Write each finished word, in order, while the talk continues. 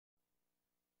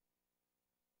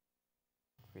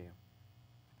for you.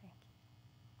 Thank you.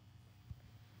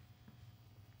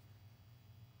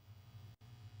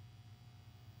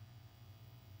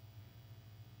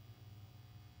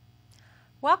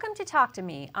 Welcome to Talk to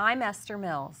Me. I'm Esther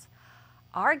Mills.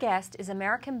 Our guest is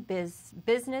American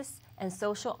business and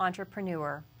social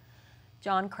entrepreneur,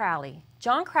 John Crowley.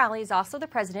 John Crowley is also the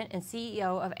president and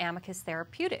CEO of Amicus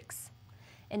Therapeutics.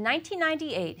 In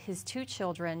 1998, his two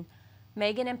children,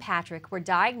 Megan and Patrick, were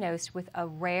diagnosed with a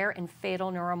rare and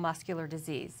fatal neuromuscular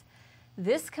disease.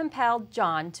 This compelled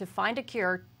John to find a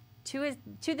cure to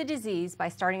the disease by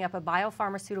starting up a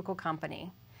biopharmaceutical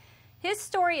company. His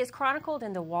story is chronicled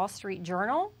in the Wall Street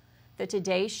Journal, the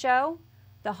Today Show,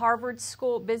 the Harvard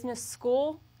Business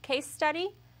School case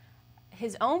study,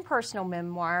 his own personal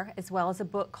memoir, as well as a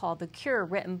book called The Cure,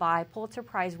 written by Pulitzer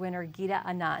Prize winner Geeta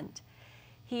Anand.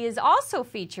 He is also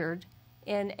featured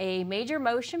in a major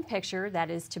motion picture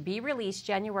that is to be released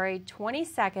January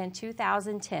 22nd,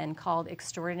 2010, called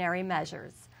Extraordinary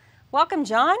Measures. Welcome,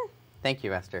 John. Thank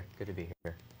you, Esther. Good to be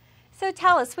here. So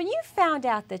tell us, when you found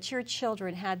out that your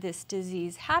children had this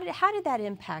disease, how did that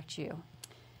impact you?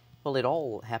 Well, it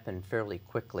all happened fairly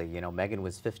quickly. You know, Megan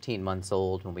was 15 months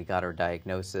old when we got her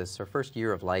diagnosis. Her first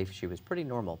year of life, she was pretty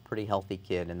normal, pretty healthy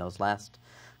kid. And those last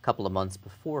couple of months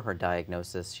before her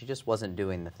diagnosis, she just wasn't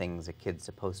doing the things a kid's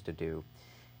supposed to do.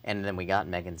 And then we got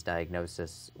Megan's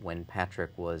diagnosis when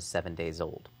Patrick was 7 days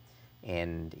old.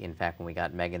 And in fact, when we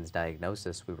got Megan's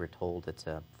diagnosis, we were told it's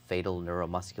a fatal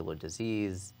neuromuscular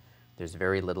disease. There's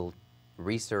very little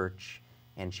research,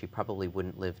 and she probably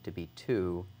wouldn't live to be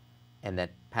 2, and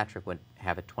that Patrick would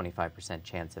have a 25%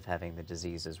 chance of having the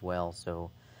disease as well. So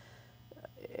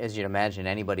as you'd imagine,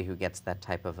 anybody who gets that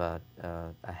type of a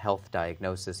health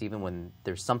diagnosis, even when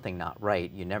there's something not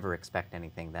right, you never expect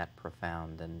anything that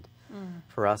profound. And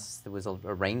for us, there was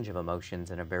a range of emotions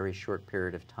in a very short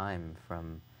period of time,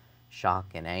 from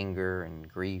shock and anger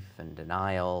and grief and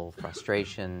denial,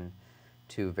 frustration,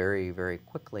 to very, very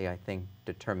quickly, I think,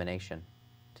 determination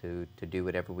to do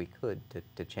whatever we could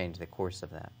to change the course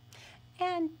of that.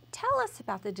 And tell us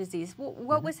about the disease.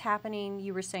 What was happening?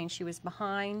 You were saying she was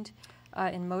behind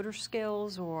in motor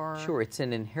skills, or? Sure, it's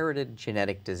an inherited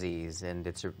genetic disease, and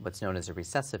it's what's known as a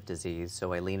recessive disease.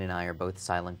 So Eileen and I are both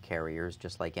silent carriers,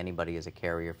 just like anybody is a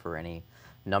carrier for any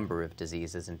number of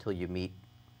diseases, until you meet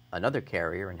another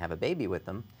carrier and have a baby with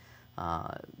them.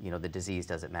 You know, the disease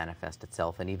doesn't manifest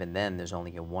itself, and even then there's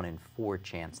only a 1 in 4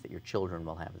 chance that your children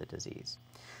will have the disease.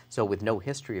 So with no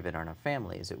history of it in our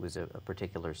families, it was a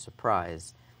particular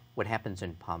surprise. What happens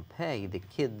in Pompeii, the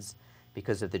kids,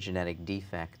 because of the genetic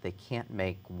defect, they can't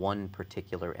make one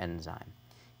particular enzyme.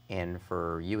 And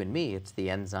for you and me, it's the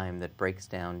enzyme that breaks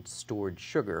down stored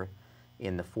sugar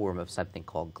in the form of something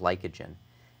called glycogen.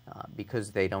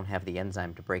 Because they don't have the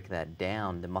enzyme to break that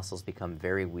down, the muscles become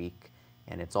very weak.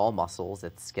 And it's all muscles.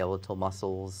 It's skeletal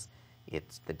muscles,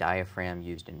 it's the diaphragm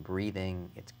used in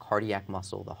breathing, it's cardiac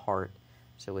muscle, the heart.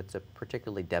 So it's a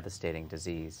particularly devastating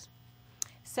disease.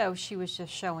 So she was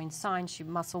just showing signs,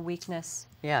 muscle weakness.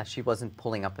 Yeah, she wasn't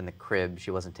pulling up in the crib,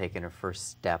 she wasn't taking her first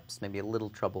steps, maybe a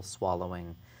little trouble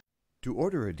swallowing. To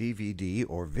order a DVD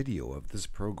or video of this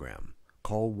program,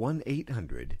 call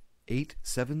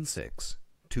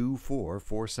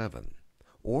 1-800-876-2447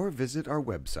 or visit our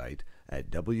website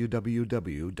at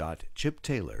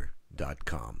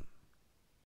www.chiptaylor.com.